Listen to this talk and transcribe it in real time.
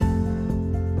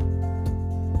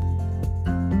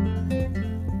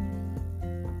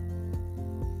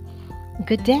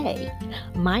Good day.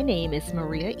 My name is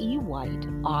Maria E. White,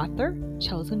 author,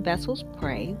 Chosen Vessels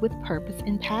Pray with Purpose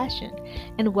and Passion,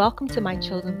 and welcome to my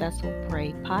Chosen Vessel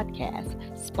Pray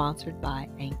podcast, sponsored by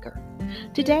Anchor.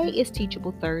 Today is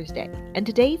Teachable Thursday, and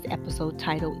today's episode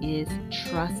title is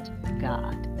Trust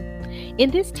God.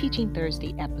 In this Teaching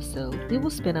Thursday episode, we will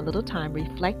spend a little time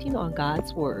reflecting on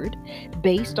God's Word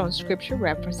based on scripture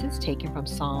references taken from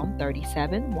Psalm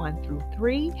 37, 1 through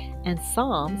 3, and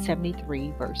Psalm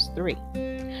 73, verse 3.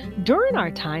 During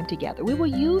our time together, we will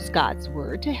use God's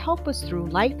Word to help us through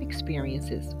life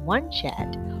experiences, one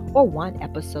chat or one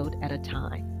episode at a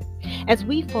time. As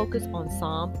we focus on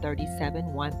Psalm 37,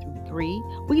 1 through 3,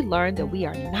 we learn that we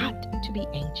are not to be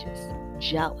anxious,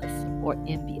 jealous, or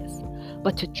envious,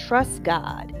 but to trust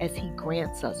God as He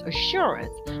grants us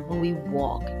assurance when we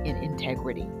walk in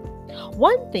integrity.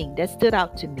 One thing that stood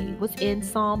out to me was in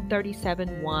Psalm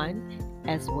 37, 1,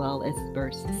 as well as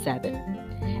verse 7,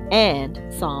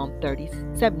 and Psalm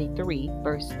 73,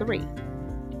 verse 3.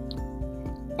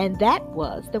 And that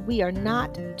was that we are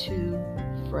not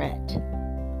to fret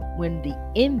when the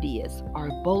envious are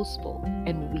boastful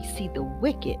and we see the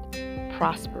wicked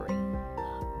prospering.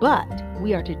 But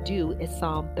we are to do as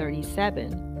Psalm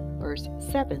 37, verse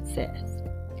 7 says,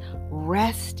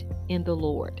 rest in the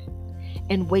Lord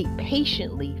and wait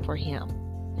patiently for Him.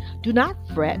 Do not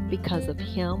fret because of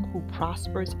him who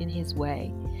prospers in his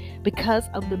way, because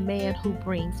of the man who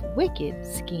brings wicked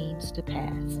schemes to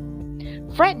pass.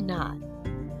 Fret not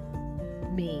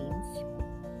means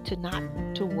to not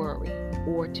to worry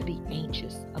or to be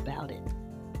anxious about it.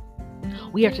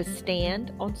 We are to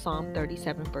stand on Psalm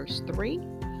 37, verse 3,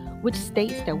 which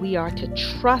states that we are to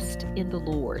trust in the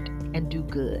Lord and do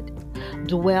good,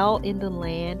 dwell in the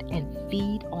land and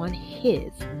feed on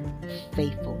His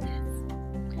faithfulness.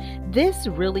 This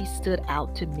really stood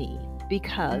out to me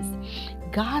because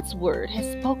God's Word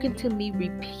has spoken to me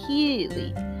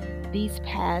repeatedly these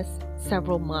past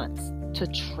several months to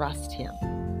trust Him.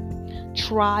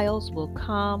 Trials will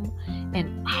come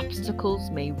and obstacles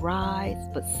may rise,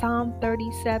 but Psalm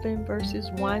 37 verses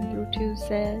 1 through 2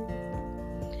 says,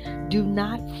 do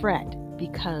not fret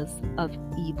because of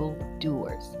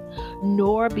evildoers,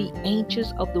 nor be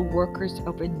anxious of the workers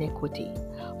of iniquity,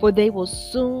 for they will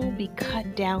soon be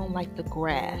cut down like the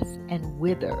grass and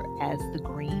wither as the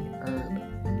green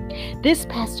herb. This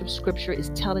passage of scripture is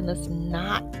telling us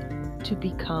not to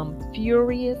become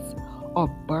furious or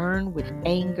burn with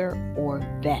anger or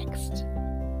vexed,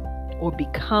 or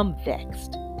become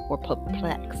vexed or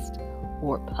perplexed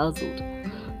or puzzled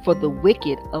for the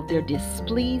wicked of their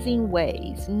displeasing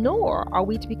ways, nor are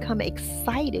we to become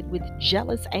excited with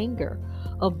jealous anger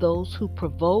of those who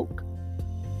provoke,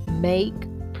 make,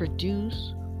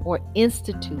 produce, or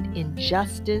institute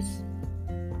injustice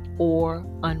or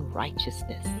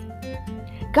unrighteousness.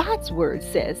 God's Word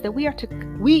says that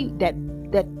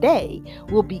that they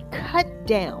will be cut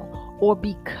down or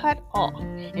be cut off,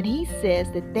 and He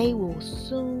says that they will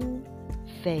soon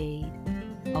fade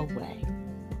away.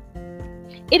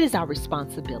 It is our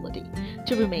responsibility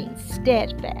to remain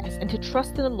steadfast and to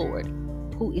trust in the Lord,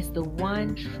 who is the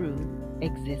one true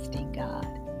existing God.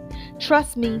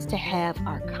 Trust means to have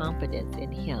our confidence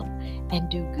in Him and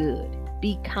do good,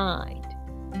 be kind,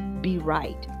 be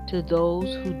right to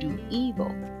those who do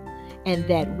evil, and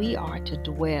that we are to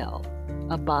dwell,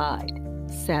 abide,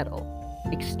 settle,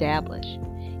 establish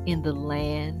in the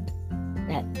land,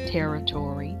 that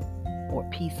territory or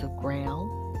piece of ground,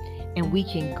 and we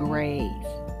can graze,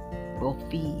 will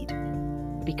feed,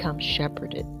 become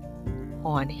shepherded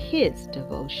on His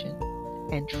devotion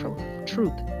and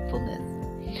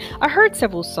truthfulness. I heard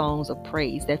several songs of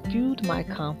praise that fueled my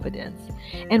confidence,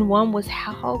 and one was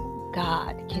how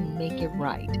God can make it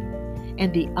right,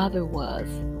 and the other was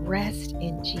rest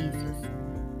in Jesus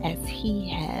as He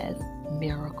has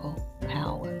miracle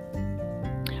power.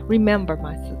 Remember,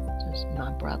 my sisters,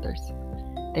 my brothers,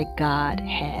 that God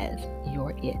has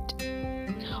your it.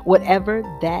 Whatever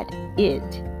that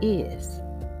it is,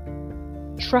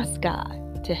 trust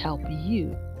God to help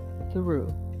you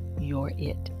through your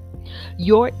it.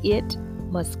 Your it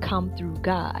must come through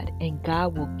God, and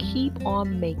God will keep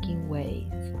on making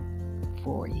ways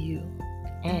for you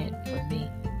and for me.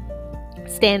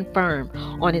 Stand firm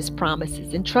on His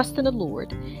promises and trust in the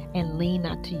Lord, and lean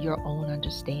not to your own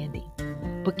understanding,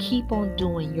 but keep on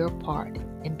doing your part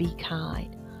and be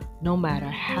kind, no matter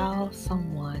how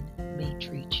someone may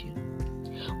treat you.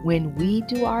 When we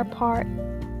do our part,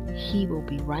 He will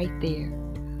be right there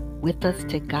with us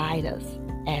to guide us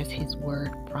as His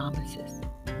Word promises.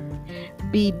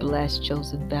 Be blessed,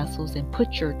 chosen vessels, and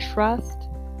put your trust,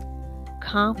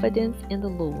 confidence in the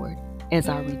Lord as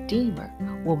our Redeemer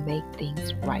will make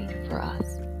things right for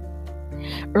us.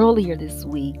 Earlier this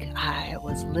week, I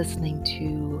was listening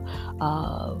to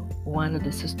one of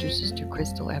the sisters, Sister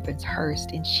Crystal Evans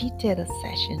Hurst, and she did a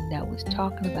session that was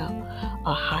talking about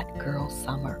a hot girl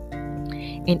summer.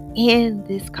 And in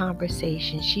this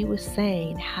conversation, she was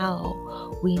saying how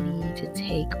we need to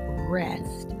take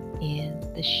rest in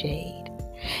the shade.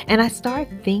 And I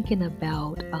started thinking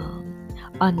about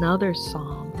another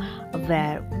psalm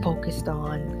that focused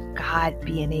on God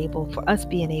being able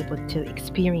to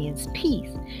experience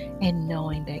peace and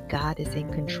knowing that God is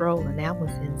in control. And that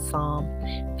was in Psalm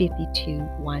 52,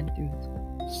 1 through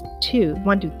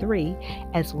 3,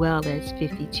 as well as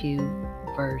 52,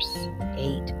 verse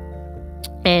 8.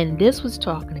 And this was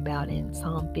talking about, in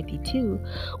Psalm 52,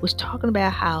 was talking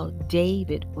about how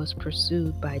David was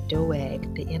pursued by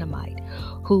Doeg the Edomite,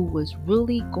 who was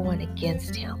really going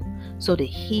against him so that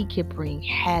he could bring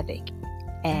havoc.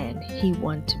 And he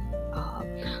wanted to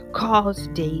cause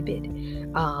David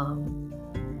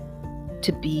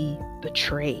to be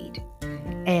betrayed.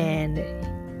 And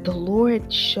the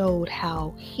Lord showed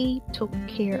how he took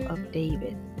care of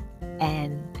David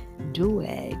and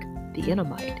Doeg the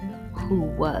Edomite, who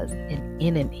was an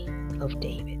enemy of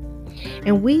David.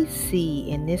 And we see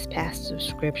in this passage of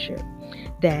scripture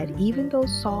that even though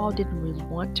Saul didn't really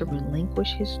want to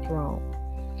relinquish his throne,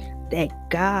 that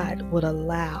God would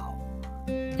allow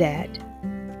that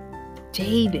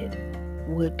David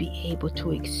would be able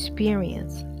to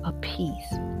experience a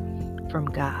peace from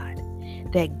God.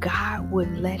 That God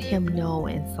would let him know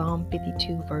in Psalm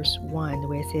 52 verse 1,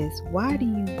 where it says, "Why do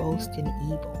you boast in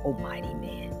evil, O mighty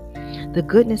man? The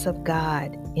goodness of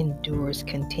God endures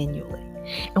continually."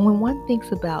 And when one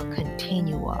thinks about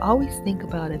continual, I always think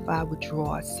about if I would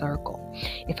draw a circle.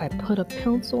 If I put a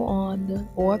pencil on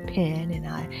or a pen and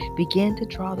I begin to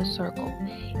draw the circle,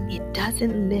 it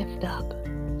doesn't lift up.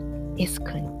 It's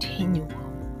continual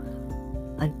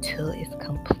until it's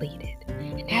completed.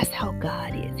 And that's how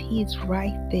God is. He is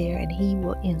right there, and He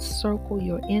will encircle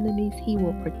your enemies. He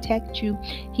will protect you.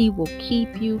 He will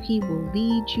keep you. He will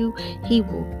lead you. He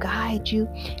will guide you.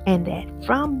 And that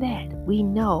from that, we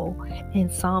know in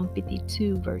Psalm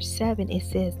 52 verse 7, it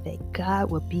says that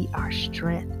God will be our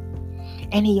strength.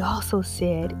 And He also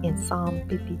said in Psalm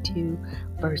 52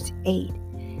 verse 8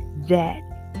 that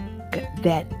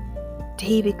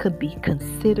David could be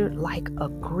considered like a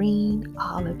green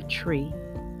olive tree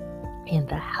in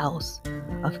the house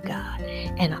of God.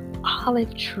 And an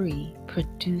olive tree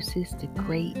produces the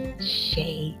great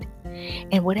shade.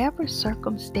 And whatever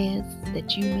circumstance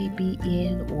that you may be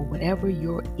in, or whatever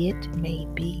your it may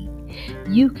be,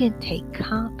 you can take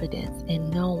confidence in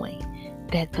knowing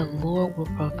that the Lord will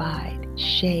provide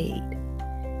shade,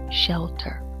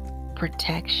 shelter,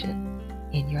 protection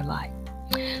in your life.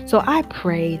 So I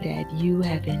pray that you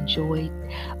have enjoyed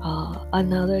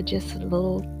another just a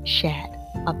little chat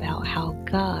about how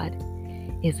God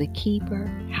is a keeper,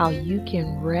 how you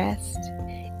can rest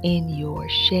in your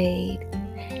shade,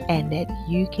 and that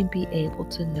you can be able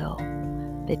to know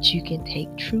that you can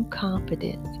take true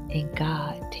confidence in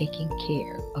God taking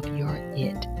care of your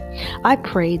it. I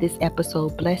pray this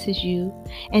episode blesses you,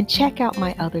 and check out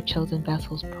my other Chosen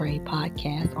Vessels Pray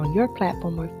podcast on your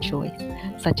platform of choice,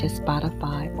 such as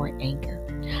Spotify or Anchor.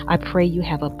 I pray you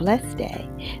have a blessed day.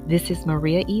 This is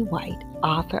Maria E. White,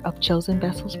 author of Chosen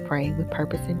Vessels Pray with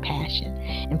Purpose and Passion.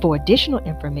 And for additional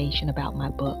information about my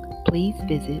book, please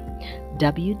visit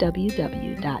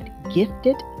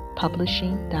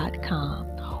www.giftedpublishing.com.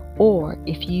 Or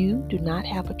if you do not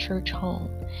have a church home,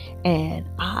 and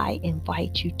I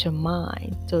invite you to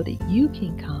mine so that you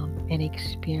can come and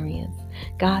experience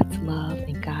God's love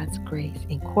and God's grace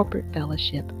in corporate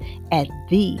fellowship at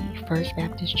the First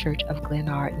Baptist Church of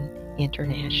Glenarden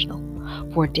International.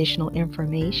 For additional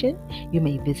information, you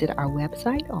may visit our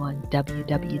website on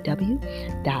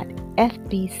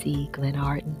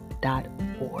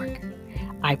www.fbcglenarden.org.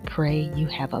 I pray you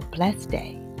have a blessed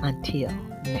day until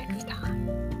next time.